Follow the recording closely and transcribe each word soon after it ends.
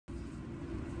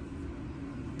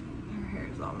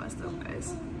all messed up,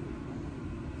 guys.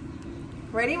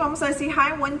 Ready? Vamos a decir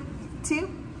hi. 1, 2,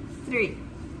 3.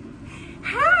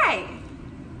 Hi!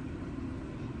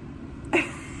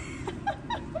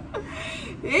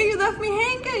 Hey, you left me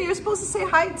hanging. You're supposed to say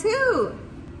hi too.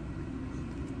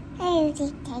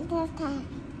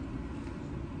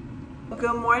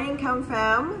 Good morning, Cam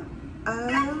Fam.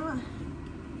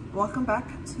 Welcome back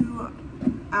to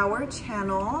our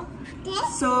channel.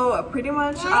 So pretty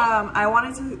much I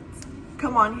wanted to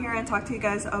come on here and talk to you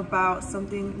guys about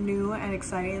something new and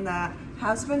exciting that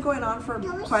has been going on for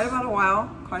quite about a while.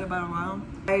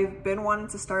 I've been wanting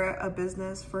to start a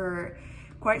business for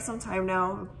quite some time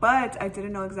now, but I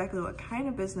didn't know exactly what kind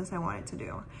of business I wanted to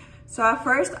do. So at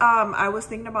first I was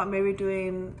thinking about maybe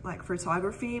doing like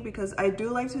photography, because I do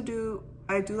like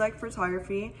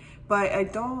photography, but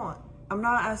I'm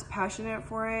not as passionate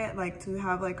for it, like to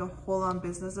have like a whole-on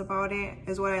business about it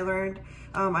is what I learned.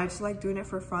 I just like doing it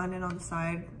for fun and on the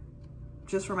side,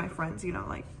 just for my friends, you know,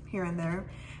 like here and there.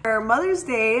 For Mother's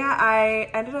Day, I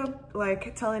ended up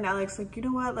like telling Alex, like, you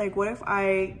know what, like what if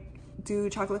I do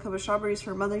chocolate covered strawberries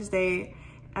for Mother's Day,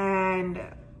 and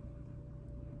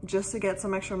just to get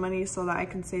some extra money so that I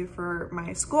can save for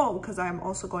my school, because I'm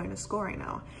also going to school right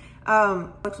now.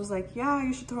 Alex was like, yeah,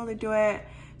 you should totally do it.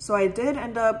 So I did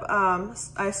end up,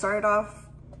 I started off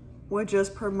with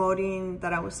just promoting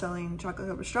that I was selling chocolate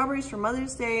covered strawberries for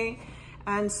Mother's Day.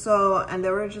 And they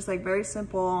were just like very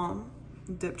simple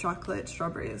dipped chocolate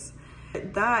strawberries.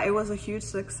 It was a huge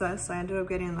success. I ended up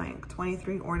getting like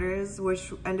 23 orders,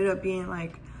 which ended up being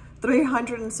like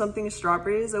 300 and something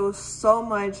strawberries. It was so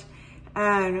much.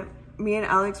 And me and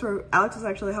Alex was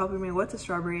actually helping me with the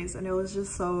strawberries, and it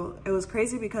was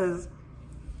crazy because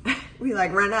we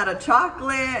like ran out of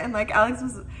chocolate, and like Alex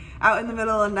was out in the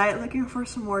middle of the night looking for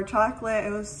some more chocolate.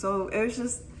 It was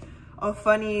just a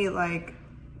funny like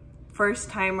first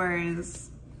timers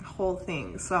whole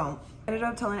thing. So I ended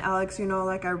up telling Alex, you know,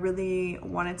 like I really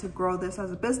wanted to grow this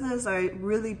as a business. I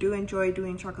really do enjoy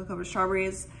doing chocolate covered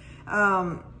strawberries,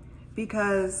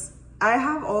 because I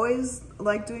have always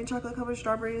liked doing chocolate covered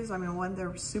strawberries. I mean, one,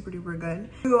 they're super duper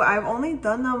good. Two, I've only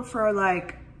done them for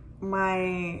like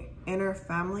my inner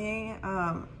family,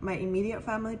 my immediate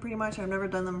family pretty much. I've never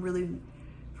done them really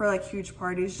for like huge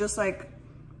parties, just like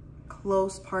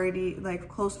close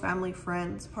family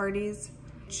friends parties.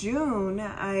 June,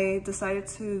 I decided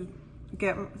to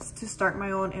start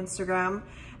my own Instagram,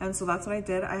 and so that's what I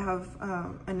did. I have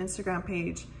an Instagram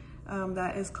page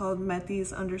that is called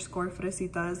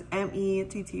Metties_Fresitas,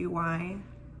 METTY,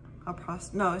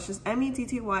 no, it's just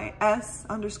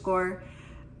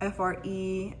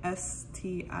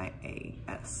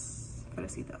METTYS_FRESTIAS,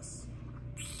 Fresitas.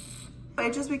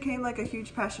 It just became like a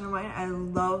huge passion of mine. I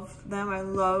love them. I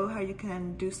love how you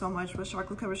can do so much with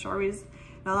chocolate covered strawberries.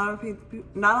 Not a lot of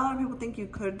people think you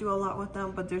could do a lot with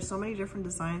them, but there's so many different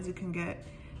designs you can get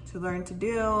to learn to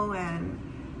do, and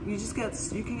you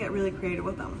can get really creative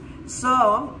with them.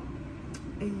 So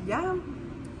yeah,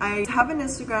 I have an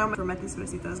Instagram for Metties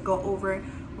Fresitas. Go over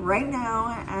right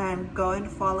now and go and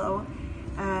follow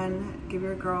and give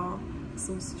your girl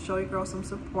show your girl some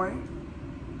support.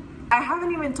 I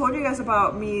haven't even told you guys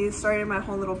about me starting my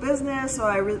whole little business,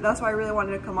 so that's why I really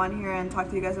wanted to come on here and talk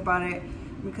to you guys about it,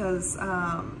 because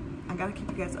I gotta keep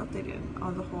you guys updated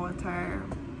on the whole entire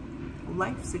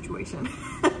life situation.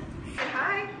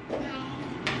 Hi.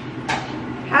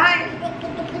 Hi.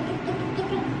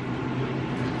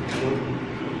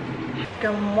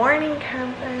 Good morning,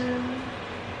 Camden.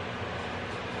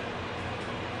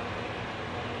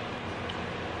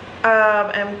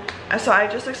 And so I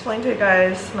just explained to you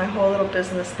guys my whole little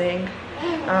business thing,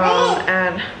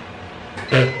 and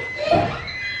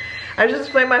I just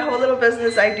explained my whole little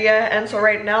business idea. And so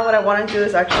right now what I want to do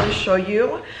is actually show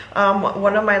you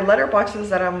one of my letter boxes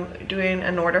that I'm doing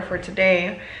an order for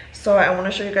today. So I want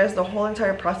to show you guys the whole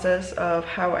entire process of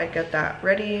how I get that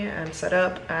ready and set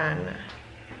up and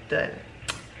done.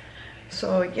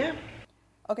 So yeah.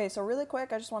 Okay, so really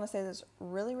quick, I just want to say this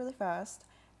really fast.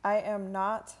 I am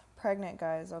not pregnant,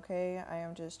 guys, okay? I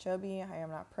am just chubby. I am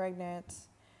not pregnant.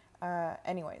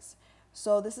 Anyways,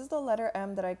 so this is the letter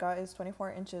M that I got. Is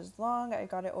 24 inches long. I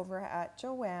got it over at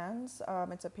Joann's.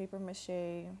 It's a paper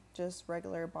mache, just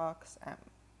regular box M.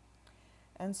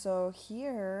 And so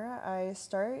here I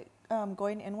start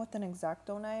going in with an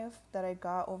X-Acto knife that I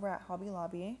got over at Hobby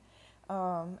Lobby,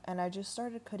 and I just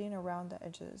started cutting around the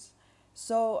edges.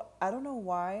 So I don't know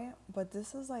why, but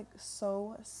this is like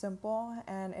so simple,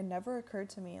 and it never occurred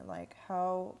to me like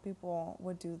how people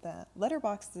would do that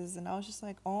letterboxes. And I was just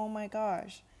like, oh my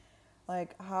gosh,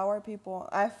 like how are people?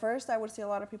 At first I would see a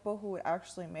lot of people who would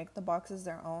actually make the boxes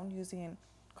their own using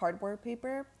cardboard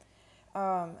paper,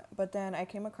 But then I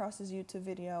came across this YouTube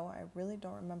video. I really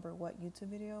don't remember what YouTube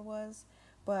video it was,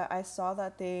 but I saw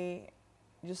that they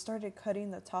just started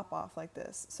cutting the top off like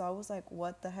this. So I was like,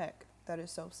 what the heck? That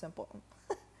is so simple.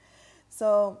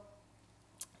 So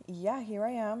yeah, here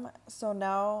I am. So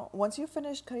now once you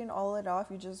finish cutting all it off,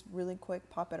 you just really quick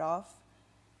pop it off,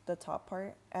 the top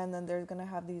part, and then they're gonna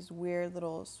have these weird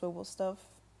little swivel stuff.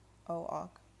 Oh,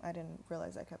 I didn't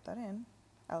realize I kept that in.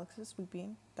 Alex is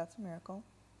sweeping. That's a miracle.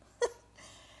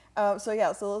 So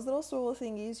yeah, so those little swivel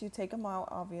thingies, you take them out,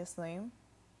 obviously.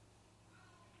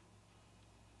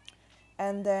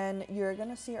 And then you're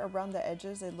gonna see around the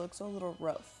edges, it looks a little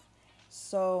rough.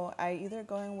 So I either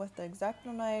go in with the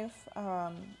X-Acto knife,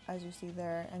 as you see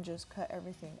there, and just cut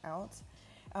everything out.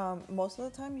 Most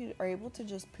of the time you are able to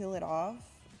just peel it off.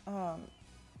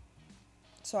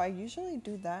 So I usually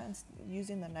do that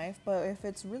using the knife, but if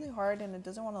it's really hard and it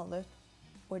doesn't want to lift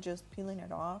with just peeling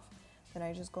it off, then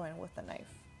I just go in with the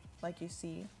knife, like you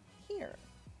see here.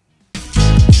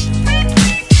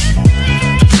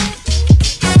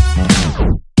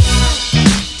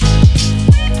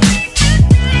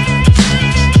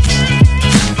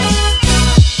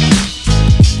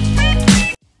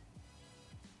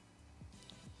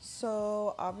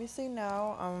 So obviously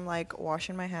now I'm like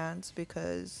washing my hands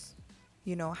because,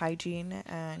 you know, hygiene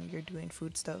and you're doing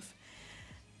food stuff.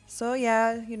 So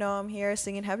yeah, you know, I'm here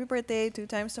singing happy birthday 2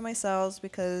 times to myself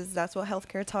because that's what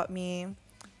healthcare taught me.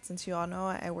 Since you all know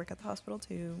I work at the hospital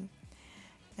too.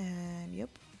 And yep.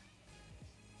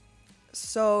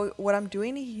 So what I'm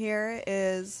doing here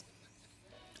is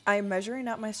I'm measuring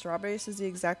out my strawberries to see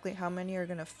exactly how many are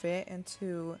gonna fit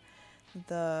into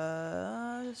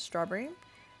the strawberry.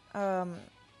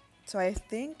 So I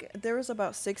think there was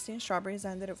about 16 strawberries that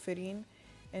ended up fitting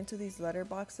into these letter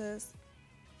boxes,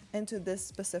 into this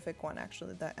specific one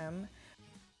actually, the M.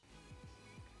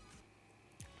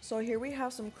 So here we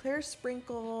have some clear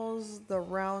sprinkles, the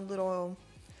round little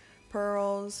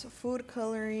pearls, food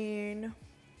coloring,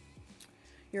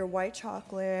 your white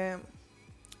chocolate.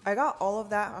 I got all of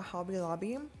that at Hobby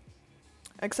Lobby,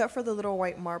 except for the little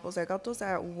white marbles. I got those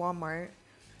at Walmart.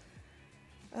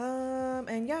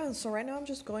 And yeah, so right now I'm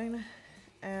just going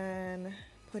and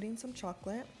putting some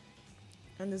chocolate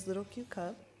in this little cute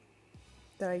cup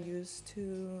that I use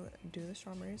to do the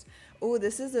strawberries. Oh,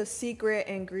 this is the secret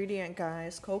ingredient,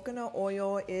 guys. Coconut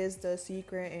oil is the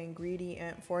secret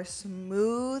ingredient for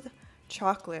smooth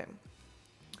chocolate.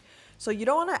 So you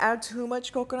don't want to add too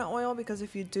much coconut oil because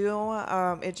if you do,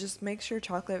 it just makes your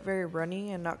chocolate very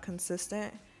runny and not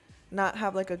consistent, not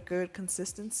have like a good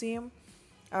consistency.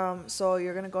 So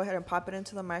you're gonna go ahead and pop it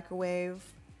into the microwave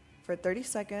for 30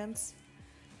 seconds.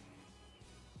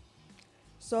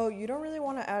 So you don't really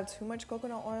want to add too much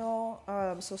coconut oil.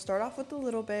 So start off with a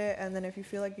little bit, and then if you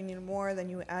feel like you need more, then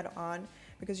you add on,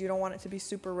 because you don't want it to be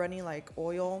super runny like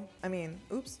oil. I mean,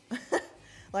 oops,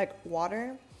 like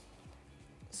water.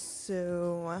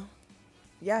 So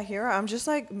yeah, here I'm just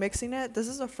like mixing it. This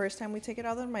is the first time we take it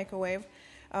out of the microwave.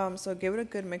 So give it a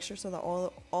good mixture so that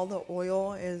all the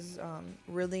oil is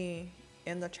really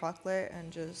in the chocolate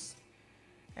and just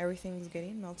everything's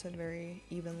getting melted very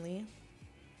evenly.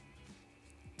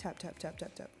 Tap, tap, tap,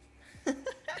 tap, tap.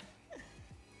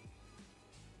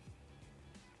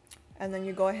 And then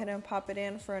you go ahead and pop it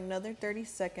in for another 30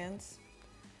 seconds.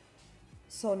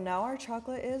 So now our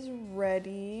chocolate is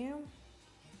ready.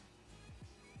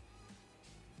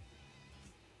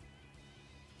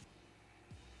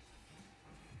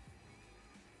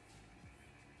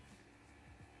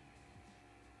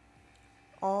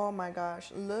 Oh my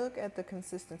gosh, look at the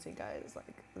consistency, guys.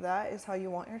 Like, that is how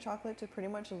you want your chocolate to pretty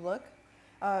much look.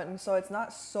 And so it's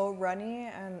not so runny,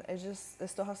 and it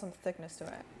still has some thickness to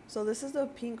it. So this is the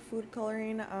pink food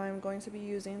coloring I'm going to be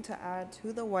using to add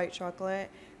to the white chocolate.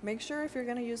 Make sure if you're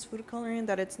going to use food coloring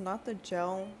that it's not the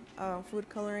gel food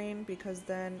coloring, because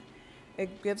then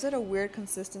it gives it a weird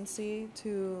consistency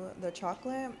to the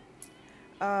chocolate.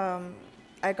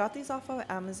 I got these off of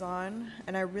Amazon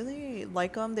and I really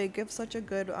like them. They give such a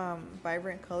good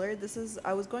vibrant color.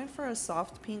 I was going for a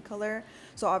soft pink color,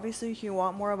 so obviously if you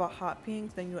want more of a hot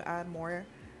pink, then you add more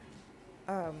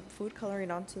food coloring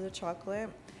onto the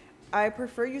chocolate. I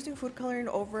prefer using food coloring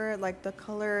over like the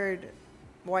colored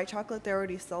white chocolate they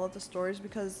already sell at the stores,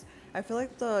 because I feel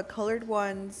like the colored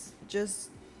ones just,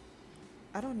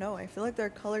 I don't know, I feel like their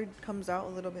color comes out a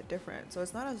little bit different, so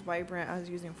it's not as vibrant as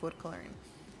using food coloring.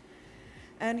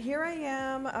 And here I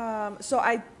am.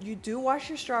 You do wash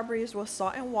your strawberries with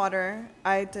salt and water.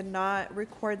 I did not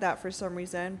record that for some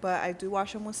reason, but I do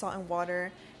wash them with salt and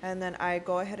water, and then I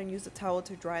go ahead and use a towel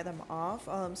to dry them off.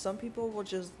 Some people will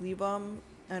just leave them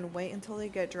and wait until they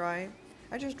get dry.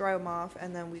 I just dry them off,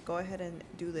 and then we go ahead and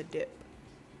do the dip.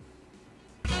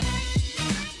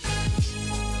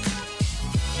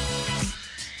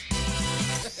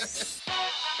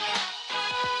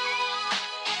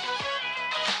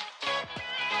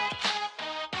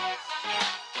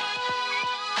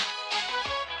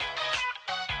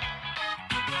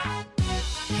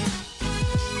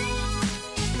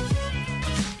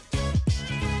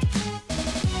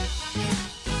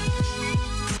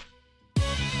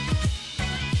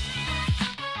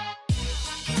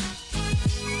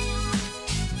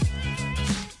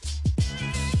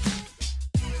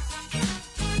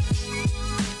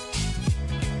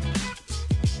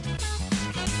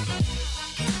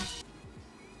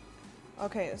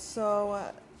 Okay,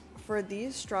 so for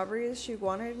these strawberries, she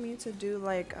wanted me to do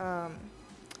like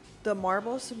the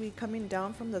marbles to be coming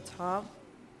down from the top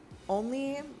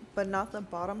only, but not the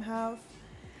bottom half.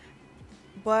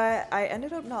 But I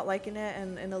ended up not liking it,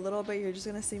 and in a little bit you're just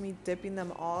gonna see me dipping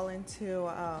them all into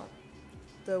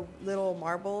the little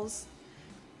marbles.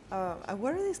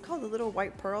 What are these called? The little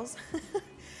white pearls?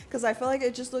 Because I feel like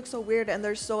it just looks so weird, and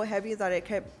they're so heavy that it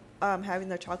kept having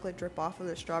the chocolate drip off of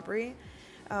the strawberry.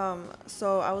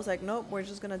 So I was like, nope, we're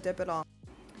just gonna dip it all.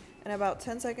 In about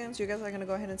 10 seconds, you guys are gonna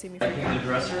go ahead and see me freak out. The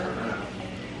dresser?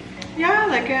 Yeah, I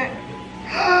like it.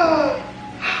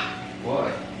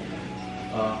 What?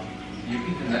 You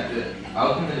can connect it. I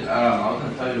was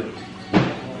gonna tell you.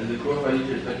 Is it cool if I use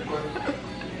your extension cord?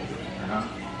 Or not?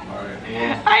 Alright.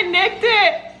 Well, I nicked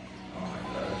it! oh my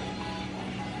gosh.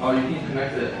 Oh, you can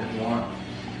connect it if you want.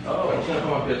 Oh, it's gonna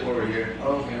come up PS4 over here.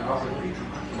 Oh, okay. I was like, what are you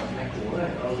connect to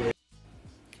what? Okay.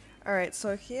 Alright,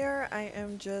 so here I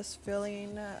am just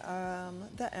filling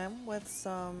the M with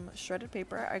some shredded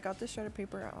paper. I got this shredded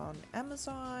paper on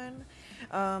Amazon.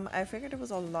 I figured it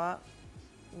was a lot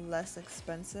less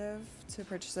expensive to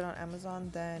purchase it on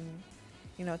Amazon than,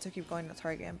 you know, to keep going to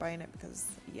Target and buying it, because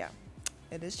yeah,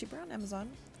 it is cheaper on Amazon.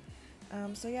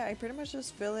 So yeah, I pretty much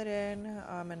just fill it in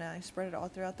and I spread it all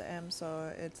throughout the M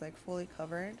so it's like fully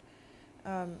covered.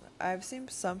 I've seen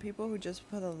some people who just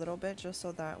put a little bit just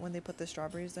so that when they put the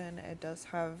strawberries in, it does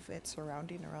have it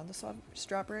surrounding around the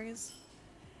strawberries.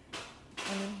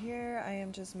 And then here I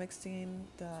am just mixing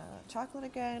the chocolate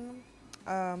again.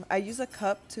 I use a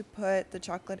cup to put the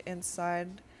chocolate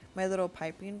inside my little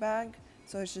piping bag,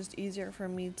 so it's just easier for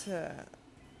me to,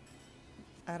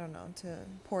 I don't know, to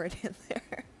pour it in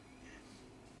there.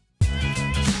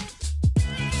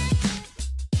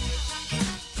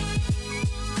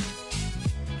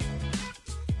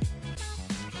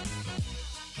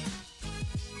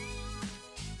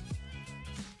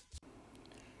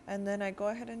 And then I go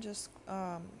ahead and just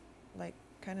like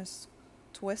kind of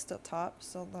twist the top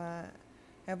so that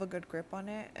I have a good grip on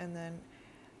it, and then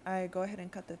I go ahead and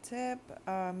cut the tip,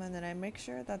 and then I make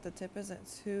sure that the tip isn't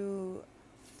too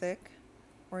thick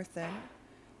or thin.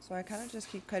 So I kind of just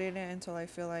keep cutting it until I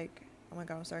feel like, oh my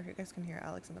god, I'm sorry if you guys can hear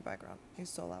Alex in the background, he's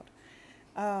so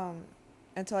loud.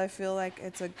 Until I feel like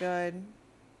it's a good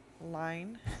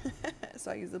line.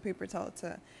 So I use the paper towel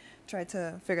to try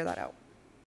to figure that out.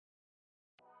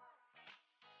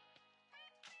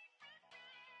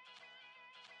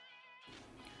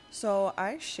 So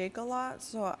I shake a lot,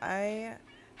 so I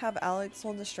have Alex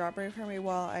hold the strawberry for me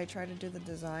while I try to do the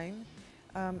design.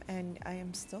 And I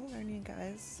am still learning,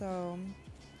 guys, so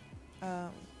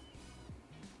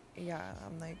yeah,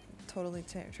 I'm like totally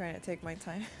trying to take my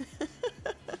time.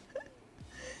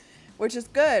 Which is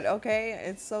good, okay?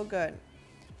 It's so good.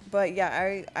 But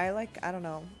yeah, I like, I don't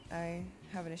know, I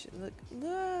have an issue. Look,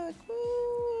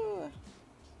 woo!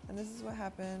 And this is what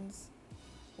happens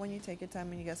when you take your time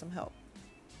and you get some help.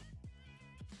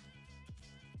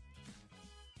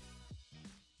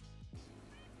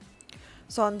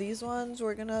 So on these ones,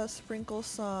 we're gonna sprinkle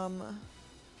some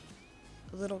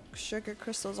little sugar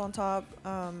crystals on top.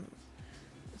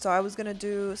 So I was gonna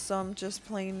do some just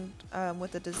plain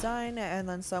with the design, and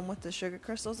then some with the sugar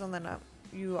crystals, and then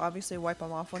you obviously wipe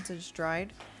them off once it's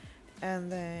dried.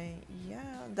 And then yeah,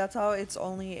 that's how it's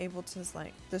only able to,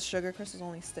 like, the sugar crystals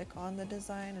only stick on the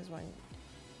design, is when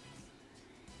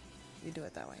you do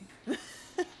it that way.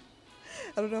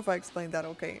 I don't know if I explained that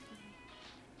okay.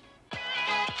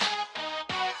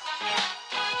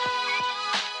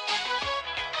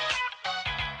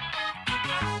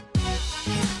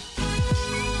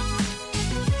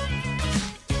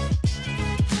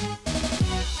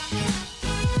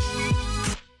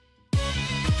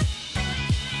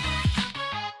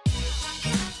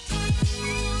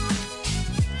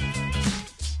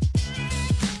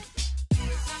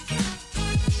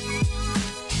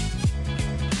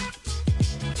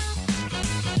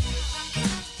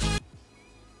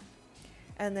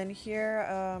 And then here,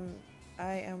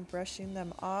 I am brushing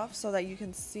them off so that you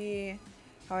can see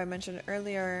how I mentioned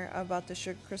earlier about the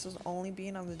sugar crystals only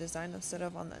being on the design instead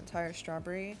of on the entire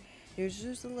strawberry. You just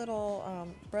use a little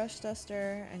brush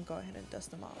duster and go ahead and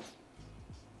dust them off.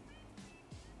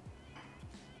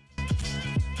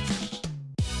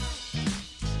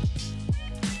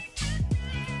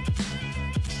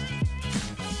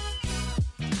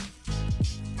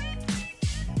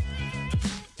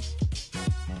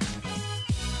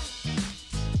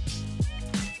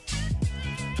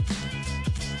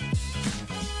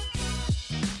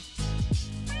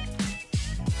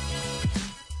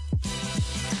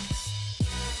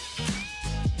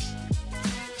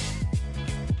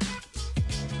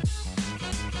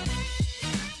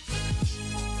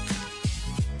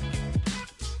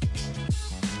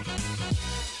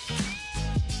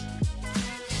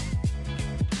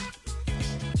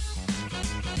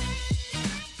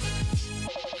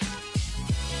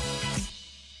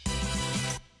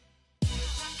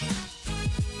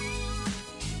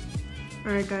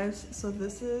 Alright guys, so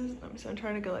this is, let me see, I'm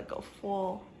trying to get like a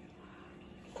full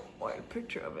wide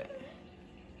picture of it.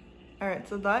 Alright,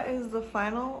 so that is the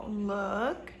final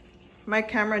look. My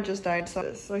camera just died,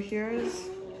 so here's,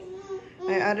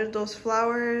 I added those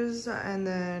flowers and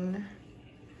then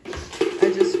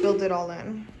I just filled it all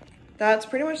in. That's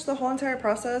pretty much the whole entire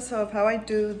process of how I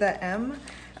do the M.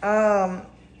 I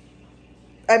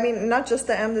mean, not just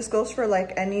the M, this goes for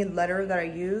like any letter that I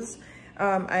use.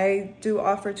 I do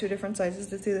offer 2 different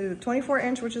sizes. It's either the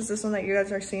 24-inch, which is this one that you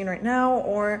guys are seeing right now,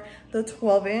 or the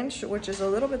 12-inch, which is a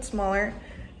little bit smaller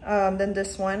than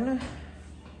this one,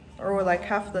 or like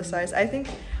half the size. I think,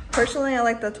 personally, I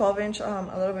like the 12-inch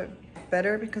a little bit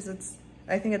better because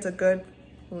I think it's a good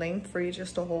length for you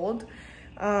just to hold.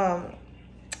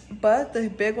 But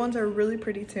the big ones are really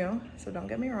pretty too, so don't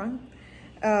get me wrong.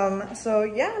 So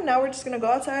yeah, now we're just gonna go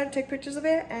outside, take pictures of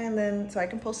it, and then so I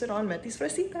can post it on Metis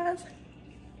Fresitas.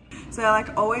 So yeah,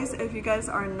 like always, if you guys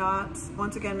are not,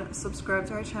 once again, subscribed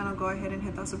to our channel, go ahead and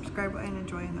hit that subscribe button and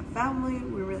join the family.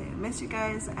 We really miss you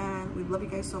guys and we love you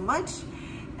guys so much.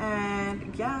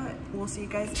 And yeah, we'll see you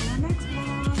guys in the next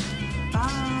vlog.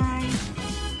 Bye.